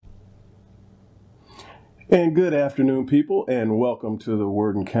And good afternoon, people, and welcome to the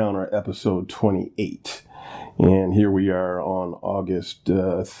Word Encounter episode 28. And here we are on August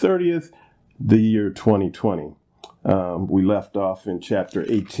 30th, the year 2020. We left off in chapter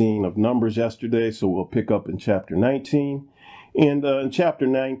 18 of Numbers yesterday, so we'll pick up in chapter 19. And in chapter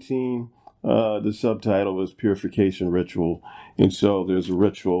 19, the subtitle is Purification Ritual. And so there's a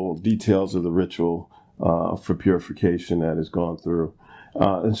ritual, details of the ritual for purification that is gone through.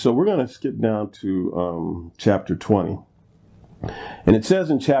 And so we're going to skip down to chapter 20. And it says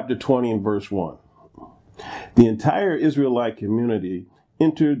in chapter 20 in verse 1, the entire Israelite community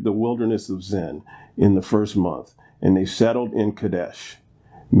entered the wilderness of Zin in the first month, and they settled in Kadesh.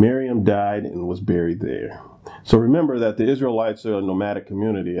 Miriam died and was buried there. So remember that the Israelites are a nomadic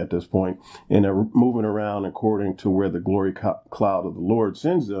community at this point, and they're moving around according to where the glory cloud of the Lord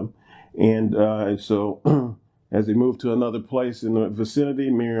sends them. And so as they moved to another place in the vicinity,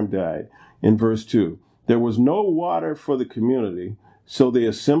 Miriam died. In verse 2, there was no water for the community, so they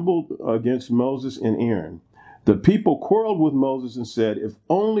assembled against Moses and Aaron. The people quarreled with Moses and said, if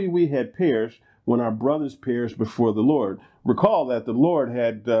only we had perished when our brothers perished before the Lord. Recall that the Lord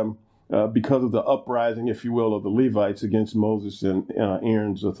had, because of the uprising, if you will, of the Levites against Moses and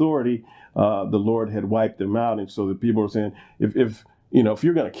Aaron's authority, the Lord had wiped them out. And so the people were saying, if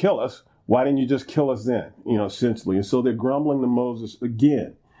you're going to kill us, why didn't you just kill us then? Essentially. And so they're grumbling to Moses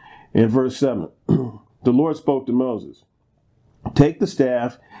again. In verse 7, the Lord spoke to Moses, take the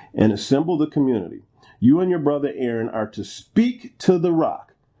staff and assemble the community. You and your brother Aaron are to speak to the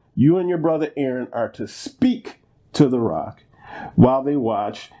rock. You and your brother Aaron are to speak to the rock while they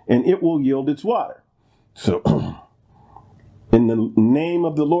watch, and it will yield its water. So, in the name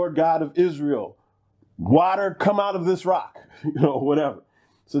of the Lord God of Israel, water come out of this rock, whatever.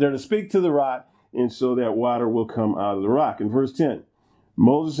 So they're to speak to the rock, and so that water will come out of the rock. In verse 10,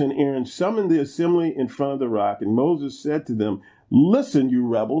 Moses and Aaron summoned the assembly in front of the rock, and Moses said to them, listen, you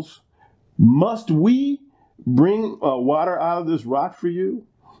rebels, must we bring water out of this rock for you?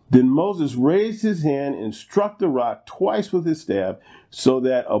 Then Moses raised his hand and struck the rock twice with his staff, so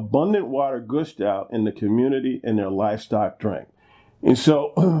that abundant water gushed out, and the community and their livestock drank. And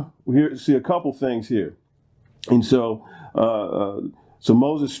so we see a couple things here. And so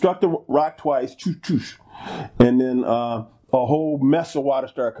Moses struck the rock twice, and then a whole mess of water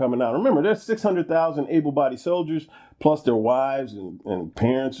started coming out. Remember, there's 600,000 able-bodied soldiers, plus their wives and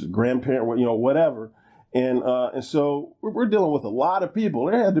parents, grandparents, whatever. And so we're dealing with a lot of people.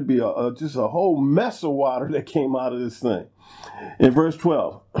 There had to be just a whole mess of water that came out of this thing. In verse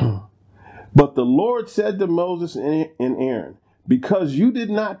 12, but the Lord said to Moses and Aaron, because you did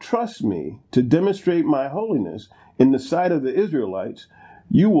not trust me to demonstrate my holiness in the sight of the Israelites,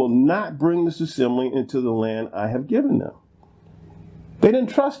 you will not bring this assembly into the land I have given them. They didn't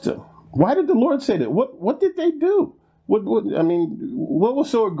trust him. Why did the Lord say that? What did they do? What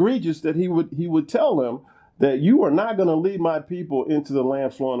was so egregious that he would tell them that you are not going to lead my people into the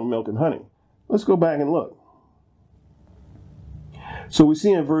land flowing with milk and honey? Let's go back and look. So we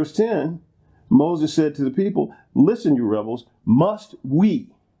see in verse 10, Moses said to the people, listen, you rebels, must we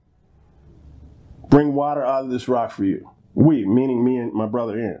bring water out of this rock for you? We, meaning me and my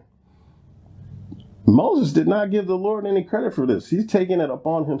brother Aaron. Moses did not give the Lord any credit for this. He's taking it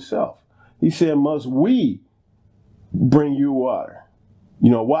upon himself. He said, must we bring you water?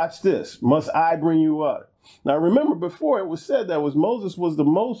 Watch this. Must I bring you water? Now remember, before it was said that Moses was the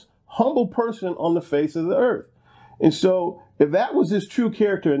most humble person on the face of the earth. And so if that was his true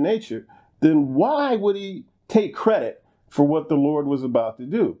character and nature, then why would he take credit for what the Lord was about to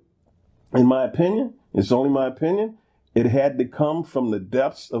do? In my opinion, it's only my opinion, it had to come from the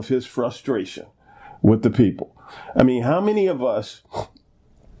depths of his frustration with the people. I mean, how many of us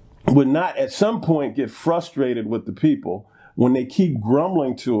would not at some point get frustrated with the people when they keep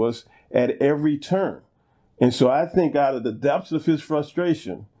grumbling to us at every turn? And so I think out of the depths of his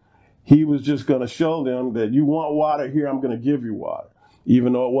frustration, he was just going to show them that you want water here, I'm going to give you water,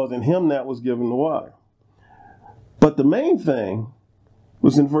 even though it wasn't him that was giving the water. But the main thing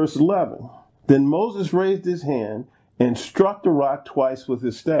was in verse 11. Then Moses raised his hand and struck the rock twice with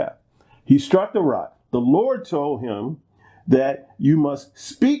his staff. He struck the rock. The Lord told him that you must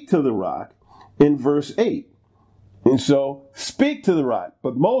speak to the rock in verse 8. And so speak to the rock.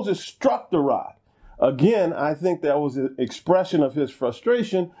 But Moses struck the rock. Again, I think that was an expression of his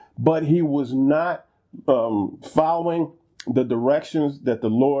frustration, but he was not following the directions that the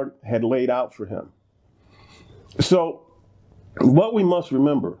Lord had laid out for him. So what we must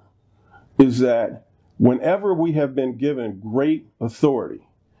remember is that whenever we have been given great authority,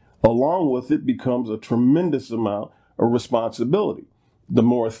 along with it becomes a tremendous amount of responsibility. The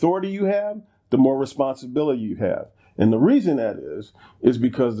more authority you have, the more responsibility you have. And the reason that is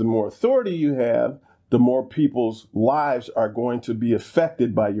because the more authority you have, the more people's lives are going to be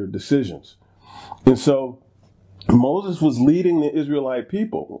affected by your decisions. And so Moses was leading the Israelite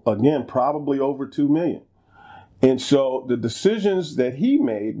people, again, probably over 2 million. And so the decisions that he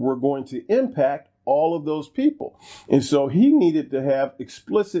made were going to impact all of those people. And so he needed to have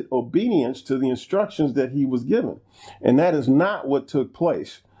explicit obedience to the instructions that he was given. And that is not what took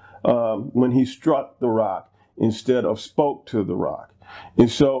place when he struck the rock instead of spoke to the rock.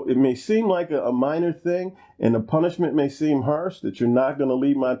 And so it may seem like a minor thing, and the punishment may seem harsh, that you're not going to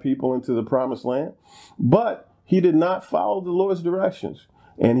lead my people into the promised land. But he did not follow the Lord's directions,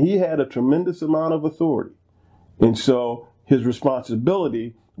 and he had a tremendous amount of authority. And so his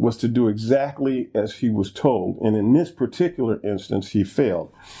responsibility was to do exactly as he was told. And in this particular instance, he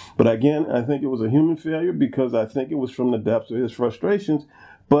failed. But again, I think it was a human failure because I think it was from the depths of his frustrations.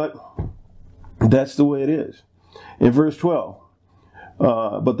 But that's the way it is. In verse 12,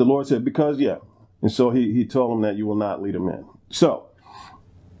 but the Lord said, and so he told him that you will not lead him in. So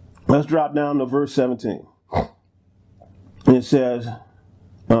let's drop down to verse 17. And it says,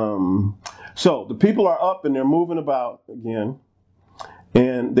 so the people are up and they're moving about again,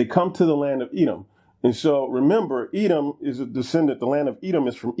 and they come to the land of Edom. And so remember, Edom is a descendant, the land of Edom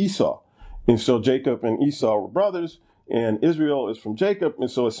is from Esau. And so Jacob and Esau were brothers, and Israel is from Jacob. And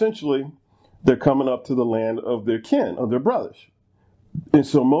so essentially, they're coming up to the land of their kin, of their brothers. And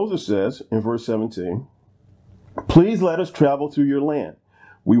so Moses says in verse 17, please let us travel through your land.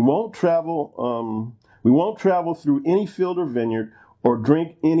 We won't travel through any field or vineyard or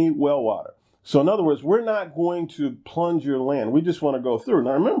drink any well water. So in other words, we're not going to plunge your land. We just want to go through.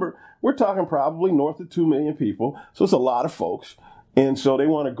 Now remember, we're talking probably north of 2 million people. So it's a lot of folks. And so they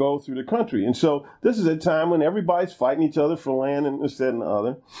want to go through the country. And so this is a time when everybody's fighting each other for land and this, that, and the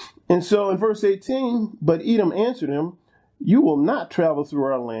other. And so in verse 18, but Edom answered him, you will not travel through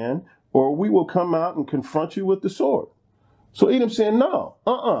our land, or we will come out and confront you with the sword. So Edom said, no,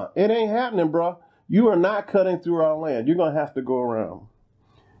 it ain't happening, bro. You are not cutting through our land. You're going to have to go around.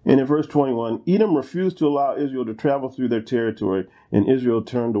 And in verse 21, Edom refused to allow Israel to travel through their territory, and Israel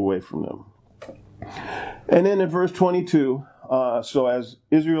turned away from them. And then in verse 22, so as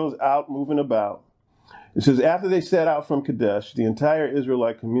Israel's out moving about, it says, after they set out from Kadesh, the entire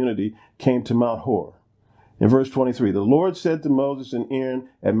Israelite community came to Mount Hor. In verse 23, the Lord said to Moses and Aaron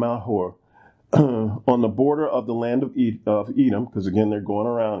at Mount Hor, on the border of the land of Edom, because again, they're going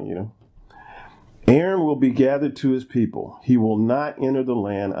around Edom, Aaron will be gathered to his people. He will not enter the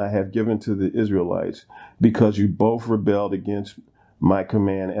land I have given to the Israelites, because you both rebelled against my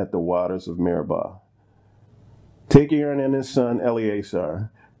command at the waters of Meribah. Take Aaron and his son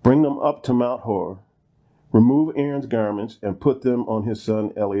Eleazar, bring them up to Mount Hor, remove Aaron's garments, and put them on his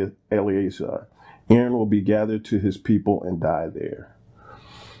son Eleazar. Aaron will be gathered to his people and die there.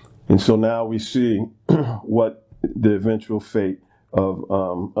 And so now we see what the eventual fate of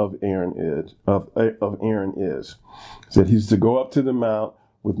Aaron is. That he's to go up to the mount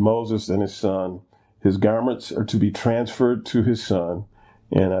with Moses and his son. His garments are to be transferred to his son,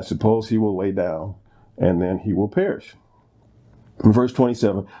 and I suppose he will lay down, and then he will perish. In verse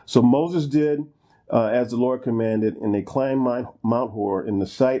 27, so Moses did as the Lord commanded, and they climbed Mount Hor in the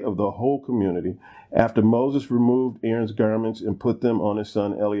sight of the whole community. After Moses removed Aaron's garments and put them on his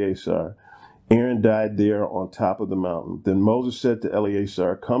son Eleazar, Aaron died there on top of the mountain. Then Moses said to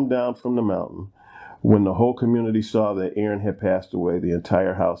Eleazar, come down from the mountain. When the whole community saw that Aaron had passed away, the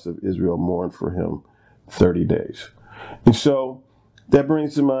entire house of Israel mourned for him 30 days. And so that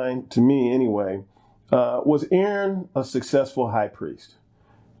brings to mind, to me anyway, was Aaron a successful high priest?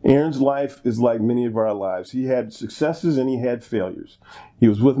 Aaron's life is like many of our lives. He had successes and he had failures. He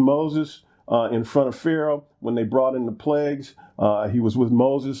was with Moses in front of Pharaoh when they brought in the plagues. He was with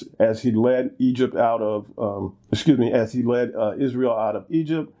Moses as he led Israel out of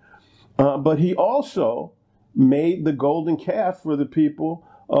Egypt. But he also made the golden calf for the people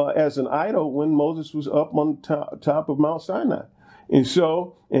as an idol when Moses was up on top of Mount Sinai.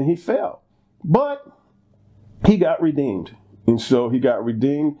 And he fell. But he got redeemed. And so he got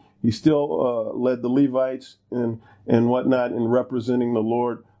redeemed. He still led the Levites and whatnot in representing the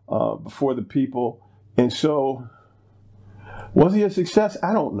Lord before the people. And so, was he a success?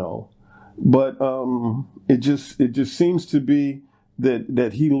 I don't know. But it just seems to be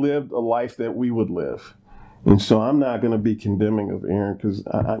that he lived a life that we would live. And so I'm not going to be condemning of Aaron because,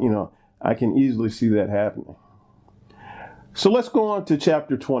 I can easily see that happening. So let's go on to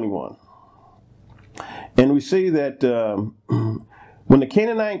chapter 21. And we see that when the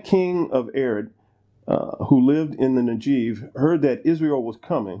Canaanite king of Arad, who lived in the Negev, heard that Israel was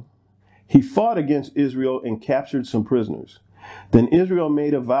coming, He fought against Israel and captured some prisoners. Then Israel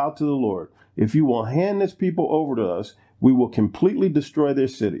made a vow to the Lord, if you will hand this people over to us, we will completely destroy their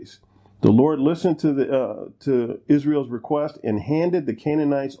cities. The Lord listened to Israel's request and handed the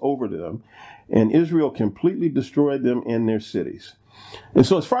Canaanites over to them, and Israel completely destroyed them and their cities. And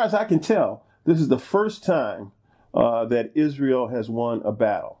so as far as I can tell, this is the first time that Israel has won a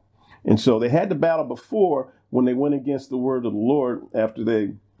battle. And so they had the battle before when they went against the word of the Lord after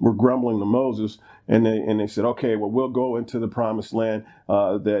they were grumbling to Moses, and they said, okay, well, we'll go into the promised land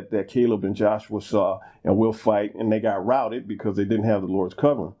that Caleb and Joshua saw, and we'll fight. And they got routed because they didn't have the Lord's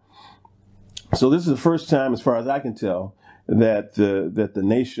covering. So this is the first time, as far as I can tell, that the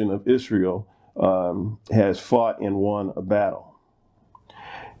nation of Israel has fought and won a battle.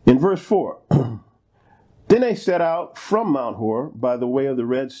 In verse 4, then they set out from Mount Hor by the way of the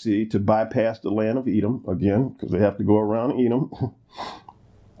Red Sea to bypass the land of Edom, again, because they have to go around Edom.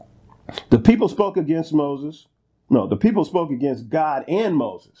 The people spoke against God and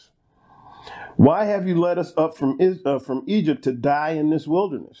Moses. Why have you led us up from Egypt to die in this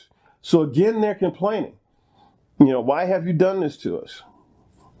wilderness? So again, they're complaining. Why have you done this to us?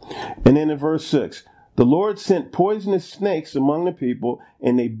 And then in verse 6, the Lord sent poisonous snakes among the people,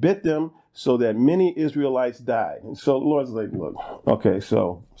 and they bit them so that many Israelites died. And so the Lord's like, look, okay,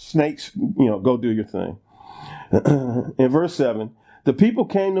 so snakes, go do your thing. In verse 7, the people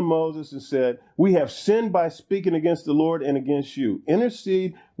came to Moses and said, we have sinned by speaking against the Lord and against you.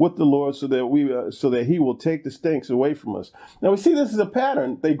 Intercede with the Lord so that he will take the stinks away from us. Now we see this is a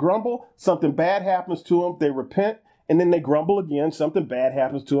pattern. They grumble, something bad happens to them, they repent, and then they grumble again, something bad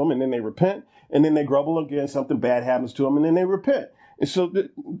happens to them, and then they repent, and then they grumble again, something bad happens to them, and then they repent. And so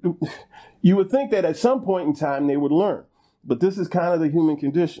you would think that at some point in time they would learn, but this is kind of the human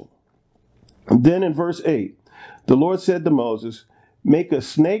condition. And then in verse 8, the Lord said to Moses, make a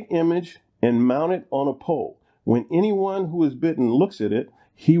snake image and mount it on a pole. When anyone who is bitten looks at it,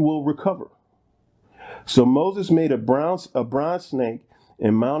 he will recover. So Moses made a bronze snake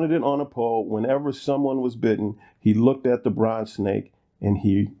and mounted it on a pole. Whenever someone was bitten, he looked at the bronze snake and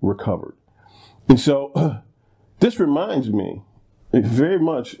he recovered. And so this reminds me very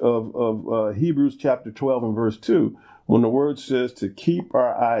much of Hebrews chapter 12 and verse 2, when the word says to keep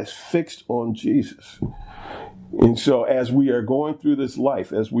our eyes fixed on Jesus. And so as we are going through this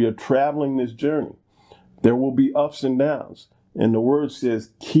life, as we are traveling this journey, there will be ups and downs. And the word says,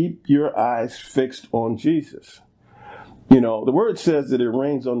 keep your eyes fixed on Jesus. The word says that it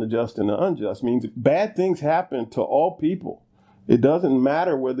rains on the just and the unjust, means bad things happen to all people. It doesn't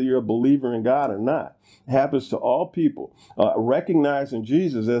matter whether you're a believer in God or not. It happens to all people. Recognizing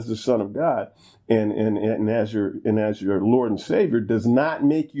Jesus as the Son of God and as your Lord and Savior does not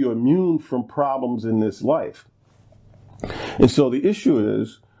make you immune from problems in this life. And so the issue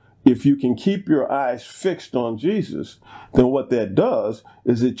is, if you can keep your eyes fixed on Jesus, then what that does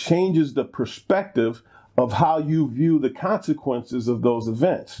is it changes the perspective of how you view the consequences of those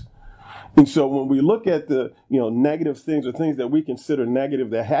events. And so when we look at the negative things or things that we consider negative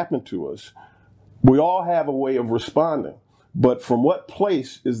that happen to us, we all have a way of responding. But from what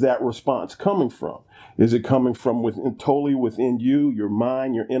place is that response coming from? Is it coming from totally within you, your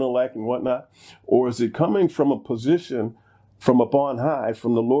mind, your intellect and whatnot? Or is it coming from a position from up on high,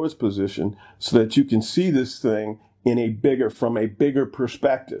 from the Lord's position, so that you can see this thing from a bigger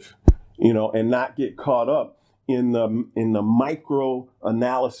perspective, and not get caught up in the micro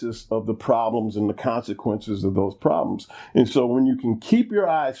analysis of the problems and the consequences of those problems. And so when you can keep your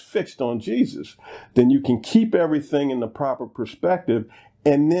eyes fixed on Jesus, then you can keep everything in the proper perspective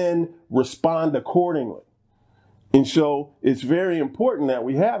and then respond accordingly. And so it's very important that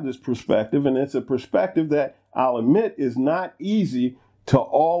we have this perspective, and it's a perspective that I'll admit is not easy to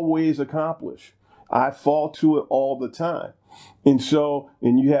always accomplish. I fall to it all the time. And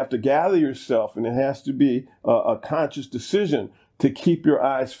you have to gather yourself, and it has to be a conscious decision to keep your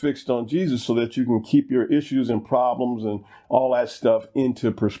eyes fixed on Jesus so that you can keep your issues and problems and all that stuff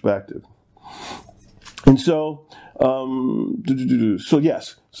into perspective. And so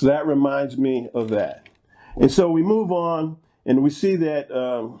that reminds me of that. And so we move on, and we see that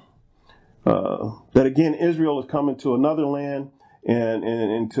that again, Israel is coming to another land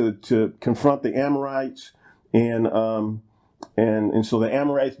and to confront the Amorites, and so the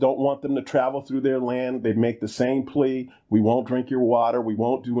Amorites don't want them to travel through their land. They make the same plea: we won't drink your water, we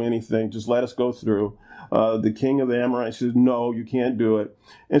won't do anything, just let us go through. The king of the Amorites says, no, you can't do it.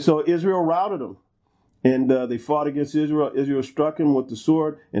 And so Israel routed them, and they fought against Israel. Israel struck him with the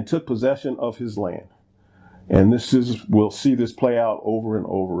sword and took possession of his land. And we'll see this play out over and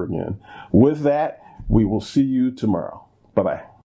over again. With that, we will see you tomorrow. Bye-bye.